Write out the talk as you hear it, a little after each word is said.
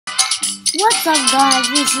What's up guys,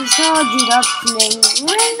 this is Georgie playing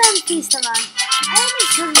Rayman Fista Man. I haven't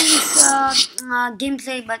shown this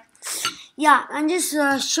gameplay, but yeah, I'm just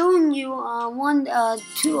showing you one,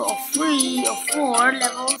 two or three or four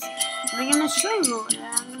levels. I'm gonna show you,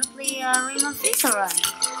 I'm gonna play Rayman Fista Run.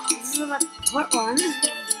 This is about part one.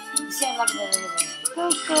 You see I like the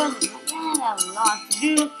characters, and I have a lot to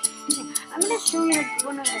do. I'm gonna show you like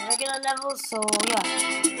one of the regular levels, so yeah.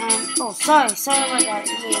 And oh, sorry about that.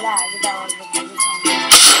 Really lag. That was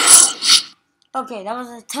okay. That was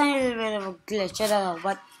a tiny little bit of a glitch. I don't know,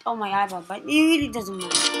 but on my iPad, but it really doesn't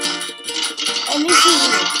matter. At least you do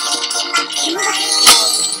it.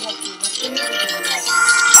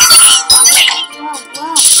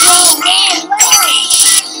 Whoa.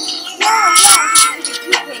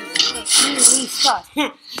 Restart.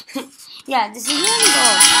 Yeah, this is really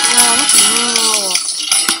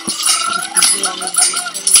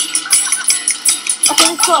okay,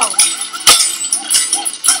 let's go.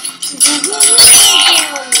 This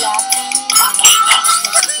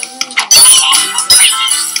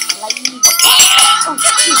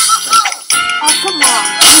is oh, come on.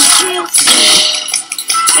 Seriously.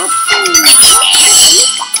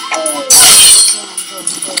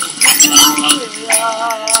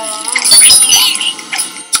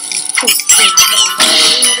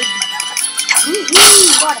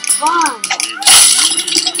 What fun!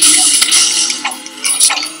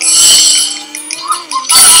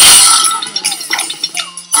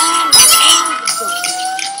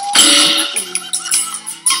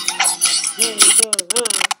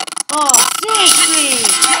 Oh, seriously!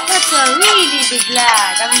 That's a really big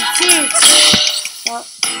lag. I mean, seriously.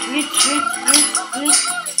 Glitch.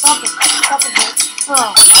 Stop it.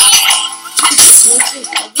 Oh. Glitch.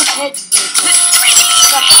 I just hate glitches.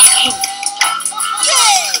 Stop.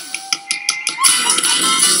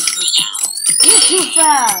 He's too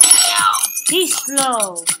fast. He's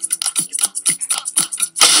slow.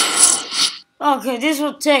 Okay, this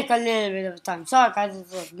will take a little bit of time. Sorry guys,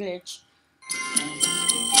 it's a glitch.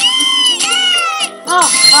 Oh,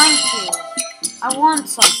 thank you. I want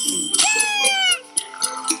something.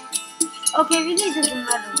 Okay, really doesn't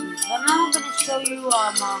matter to me. But now I'm gonna show you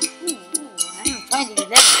I'm trying to do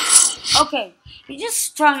that. Okay, you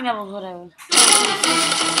just trying levels, whatever.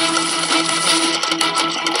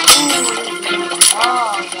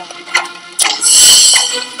 Oh, yeah.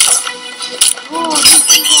 Oh, this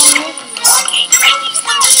is already.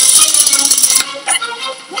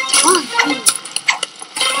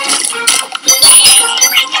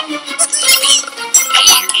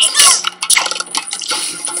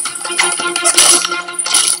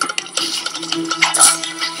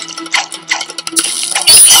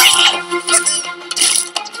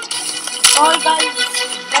 Oh, guys,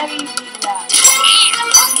 it's very relaxed.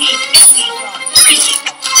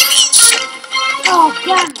 Oh,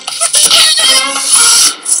 damn it.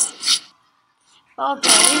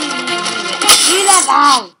 Okay, relax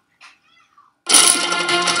out.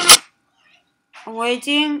 I'm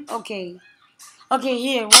waiting. Okay,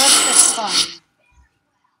 here, what's the fun?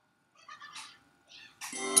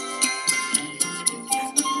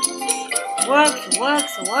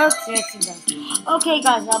 Works. Yes, it does. Okay,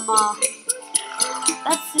 guys, that's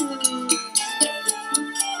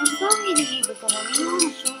it's not really easy because I really want to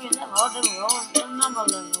show you a level. Oh, there we go. A normal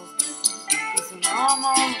level. It's a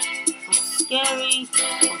normal, not scary,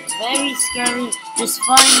 not very scary, just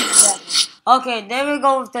fine level. Okay, there we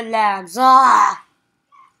go with the lags. I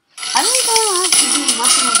really don't have to do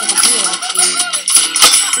nothing with the computer actually.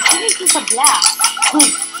 It's really just a blast.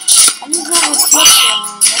 I just have a reflection.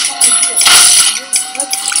 That's what I do.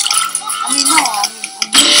 I'm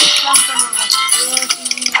doing something like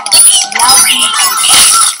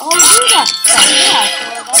oh, do that stuff, yeah,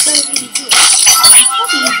 so that's what I really do. It's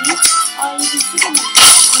not easy. You can see them in the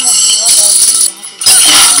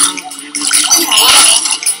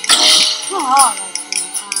it's not hard,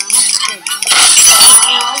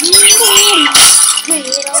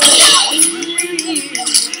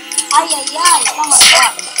 ay, something like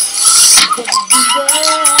that.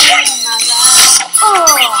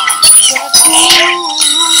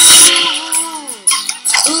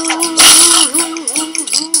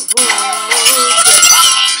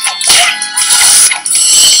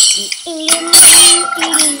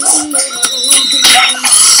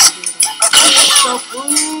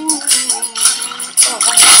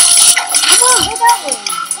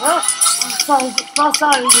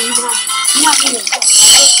 Sorry, not really.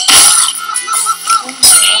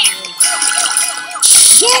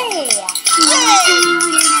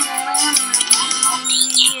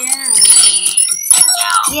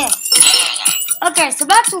 Yes. Okay, so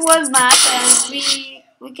back to world map, and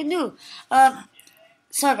we we can do.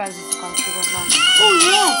 Sorry guys, if the coffee was wrong. Oh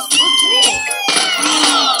yes, what's this?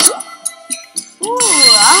 Ooh,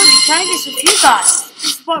 I want to try this with you guys. This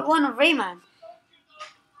is part 1 of Rayman.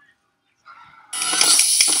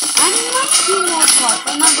 I might do more parts.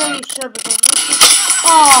 I'm not very sure because this is...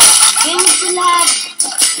 Oh, games to lab.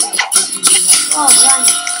 Oh,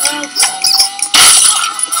 Granny.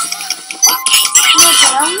 Look,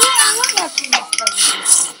 I'm not actually much better than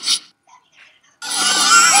this.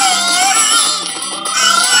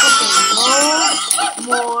 Okay,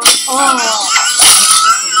 more. Oh.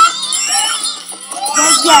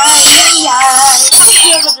 Yeah. Let's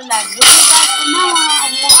go over the land. But you guys, from now on,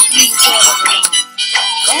 I want you to go over the land.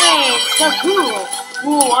 Hey, it's so cool.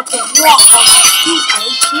 Ooh, I can walk on my feet,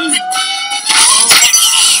 please.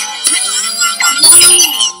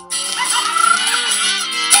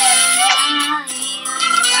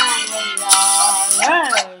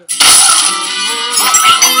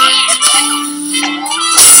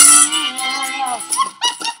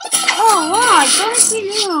 Oh, wow, I don't see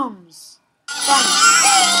rooms. Fun.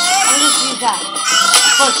 I'll just use that.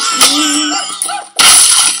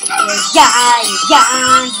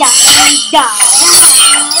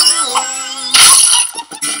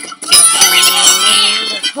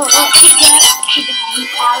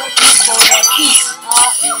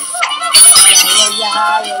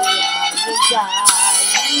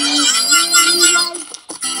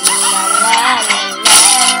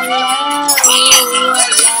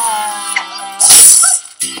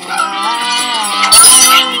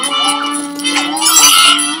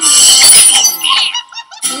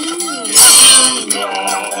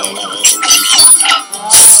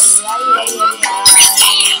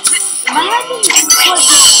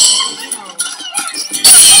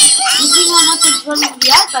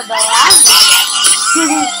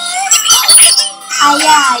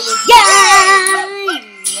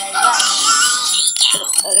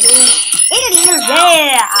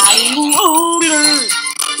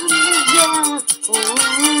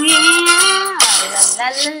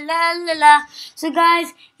 So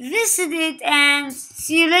guys, this is it and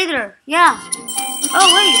see you later. Yeah. Oh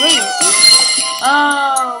wait.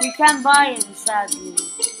 Oh, we can't buy it sadly.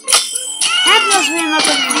 That was really not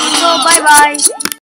so bye bye.